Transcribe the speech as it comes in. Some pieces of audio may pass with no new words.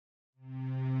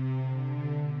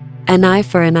an eye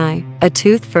for an eye, a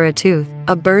tooth for a tooth,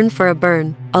 a burn for a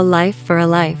burn, a life for a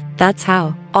life. That's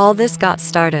how all this got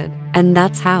started, and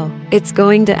that's how it's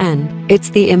going to end. It's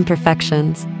the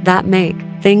imperfections that make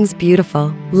things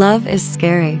beautiful. Love is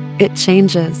scary. It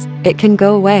changes. It can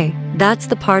go away. That's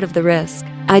the part of the risk.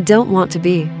 I don't want to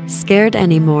be scared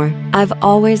anymore. I've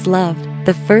always loved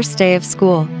the first day of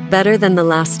school better than the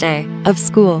last day of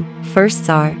school. Firsts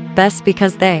are best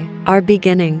because they are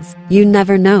beginnings. You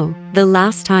never know the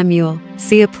last time you'll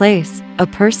see a place, a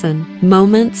person.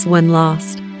 Moments when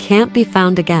lost can't be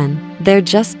found again. They're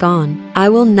just gone. I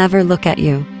will never look at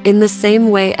you in the same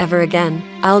way ever again.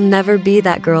 I'll never be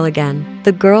that girl again.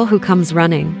 The girl who comes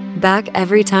running back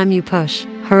every time you push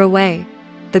her away.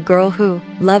 The girl who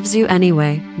loves you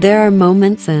anyway. There are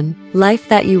moments in life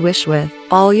that you wish with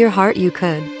all your heart you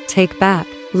could take back.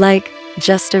 Like,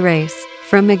 just erase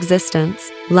from existence.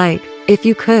 Like, if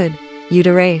you could, you'd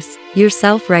erase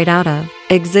yourself right out of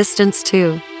existence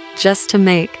too. Just to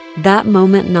make that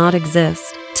moment not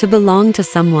exist. To belong to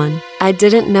someone. I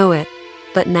didn't know it,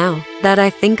 but now that I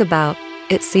think about,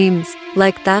 it seems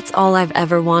like that's all I've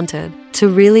ever wanted. To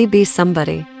really be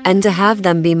somebody, and to have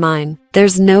them be mine.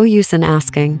 There's no use in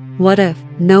asking, what if?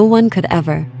 No one could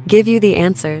ever give you the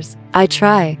answers. I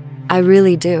try, I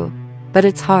really do. But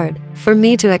it's hard for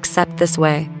me to accept this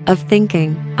way of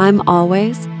thinking. I'm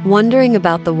always wondering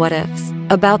about the what ifs,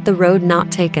 about the road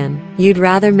not taken. You'd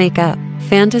rather make up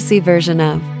fantasy version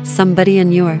of somebody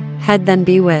in your head than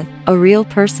be with a real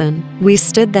person. We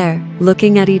stood there,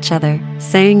 looking at each other,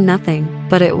 saying nothing,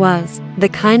 but it was the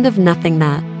kind of nothing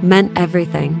that meant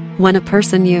everything. When a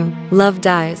person you love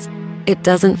dies, it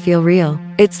doesn't feel real.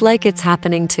 It's like it's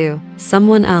happening to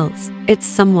someone else. It's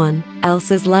someone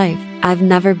else's life. I've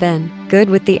never been good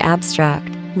with the abstract.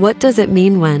 What does it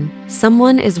mean when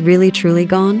someone is really truly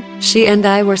gone? She and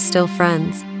I were still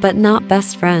friends, but not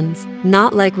best friends.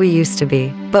 Not like we used to be,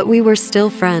 but we were still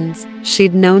friends.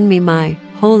 She'd known me my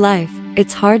whole life.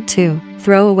 It's hard to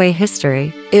throw away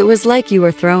history. It was like you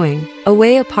were throwing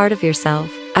away a part of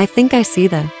yourself. I think I see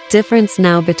the difference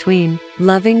now between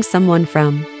loving someone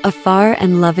from afar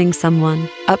and loving someone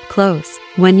up close.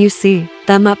 When you see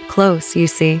them up close, you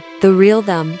see the real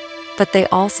them, but they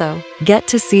also get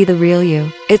to see the real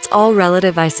you. It's all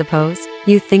relative, I suppose.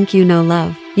 You think you know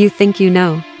love. You think you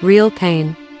know real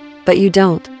pain, but you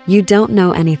don't. You don't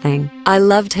know anything. I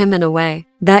loved him in a way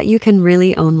that you can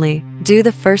really only do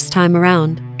the first time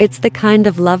around. It's the kind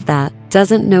of love that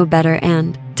doesn't know better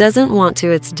and doesn't want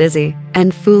to. It's dizzy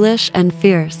and foolish and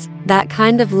fierce. That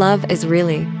kind of love is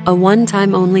really a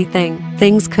one-time only thing.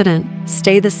 Things couldn't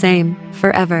stay the same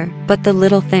forever, but the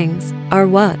little things are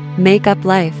what make up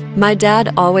life. My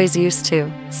dad always used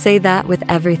to say that with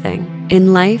everything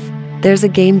in life, there's a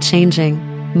game-changing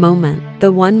moment,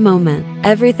 the one moment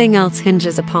everything else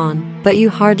hinges upon, but you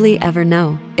hardly ever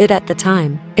know it at the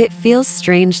time. It feels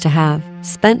strange to have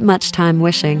spent much time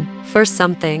wishing for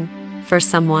something, for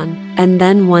someone, and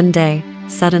then one day,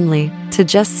 suddenly, to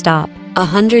just stop.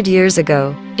 100 years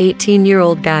ago,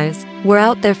 18-year-old guys were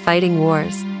out there fighting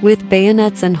wars with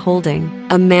bayonets and holding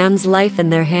a man's life in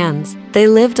their hands. They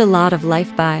lived a lot of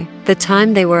life by the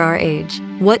time they were our age.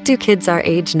 What do kids our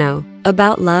age know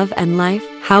about love and life?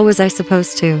 How was I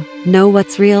supposed to know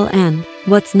what's real and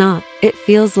what's not? It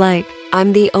feels like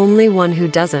I'm the only one who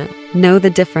doesn't know the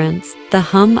difference. The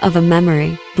hum of a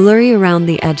memory, blurry around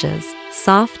the edges,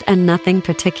 soft and nothing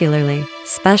particularly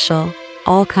special,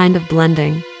 all kind of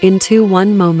blending into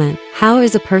one moment. How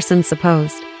is a person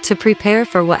supposed to prepare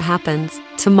for what happens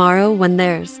tomorrow when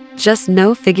there's just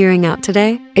no figuring out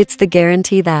today? It's the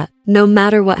guarantee that no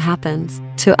matter what happens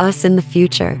to us in the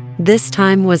future, this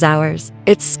time was ours.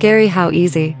 It's scary how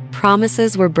easy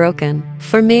promises were broken.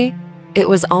 For me, it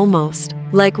was almost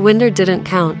like winter didn't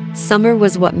count. Summer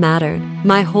was what mattered.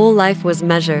 My whole life was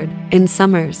measured in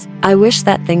summers. I wish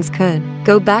that things could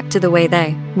go back to the way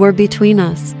they were between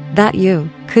us. That you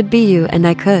could be you and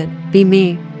I could be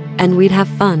me. And we'd have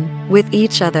fun with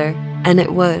each other. And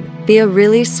it would be a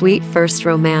really sweet first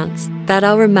romance that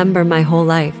I'll remember my whole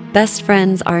life. Best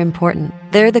friends are important.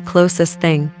 They're the closest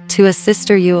thing to a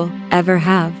sister you'll ever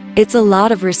have. It's a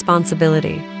lot of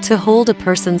responsibility to hold a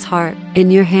person's heart in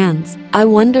your hands. I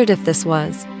wondered if this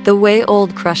was the way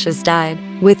old crushes died,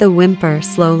 with a whimper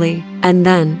slowly, and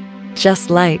then, just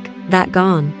like that,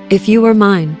 gone. If you were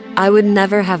mine, I would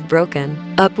never have broken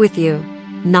up with you.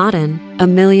 Not in a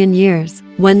million years.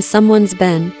 When someone's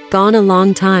been gone a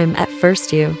long time, at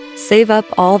first you save up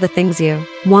all the things you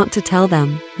want to tell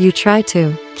them. You try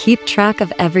to keep track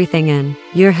of everything in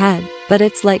your head, but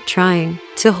it's like trying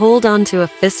to hold on to a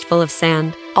fistful of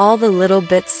sand. All the little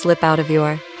bits slip out of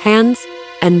your hands,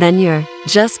 and then you're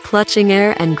just clutching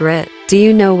air and grit Do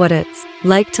you know what it's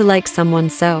like to like someone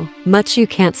so much you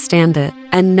can't stand it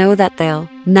and know that they'll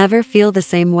never feel the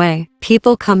same way?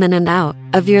 People come in and out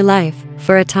of your life.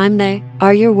 For a time they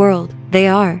are your world. They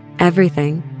are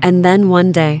everything. And then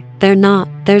one day, they're not.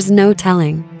 There's no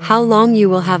telling how long you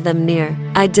will have them near.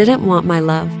 I didn't want my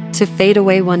love to fade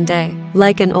away one day,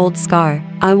 like an old scar.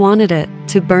 I wanted it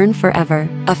to burn forever.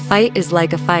 A fight is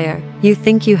like a fire. You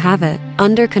think you have it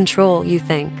under control. You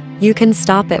think you can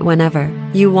stop it whenever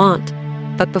you want.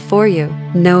 But before you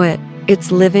know it,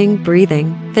 it's living,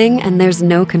 breathing thing, and there's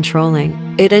no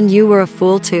controlling it. And you were a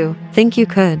fool to think you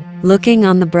could. Looking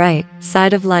on the bright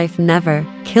side of life never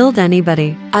killed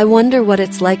anybody. I wonder what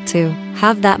it's like to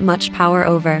have that much power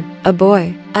over a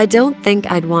boy. I don't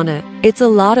think I'd want it. It's a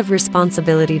lot of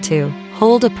responsibility to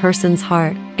hold a person's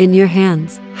heart in your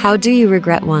hands. How do you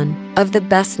regret one of the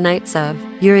best nights of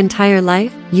your entire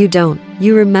life? You don't.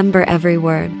 You remember every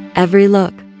word, every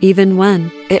look, even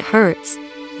when it hurts.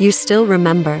 You still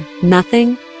remember.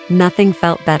 Nothing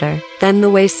felt better than the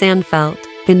way sand felt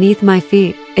beneath my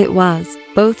feet. It was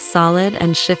both solid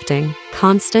and shifting,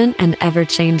 constant and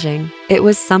ever-changing. It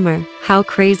was summer. How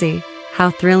crazy,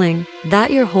 how thrilling, that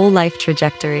your whole life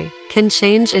trajectory can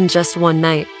change in just one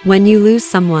night. When you lose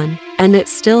someone, and it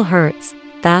still hurts,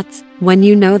 that's when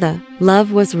you know the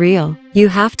love was real. You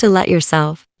have to let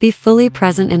yourself be fully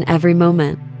present in every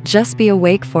moment. Just be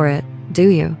awake for it. Do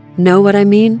you know what I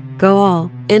mean? Go all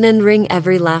in and wring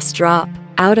every last drop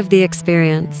out of the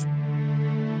experience.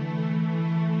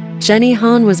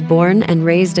 Jennyhan was born and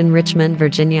raised in Richmond,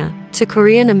 Virginia, to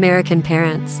Korean-American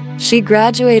parents. She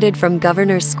graduated from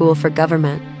Governor's School for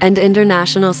Government and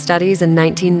International Studies in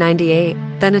 1998,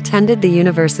 then attended the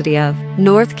University of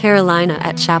North Carolina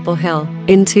at Chapel Hill.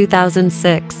 In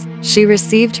 2006, she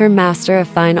received her Master of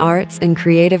Fine Arts in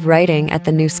Creative Writing at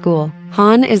the New School.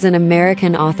 Han is an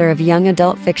American author of young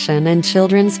adult fiction and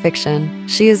children's fiction.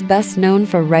 She is best known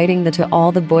for writing the To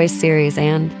All the Boys series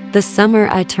and The Summer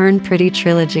I Turned Pretty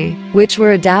trilogy, which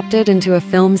were adapted into a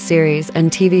film series and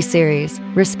TV series,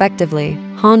 respectively.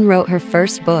 Han wrote her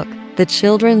first book, the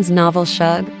children's novel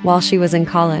Shug, while she was in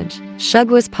college.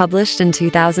 Shug was published in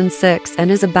 2006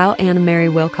 and is about Anna Mary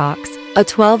Wilcox, a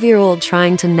 12-year-old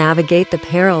trying to navigate the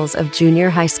perils of junior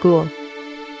high school.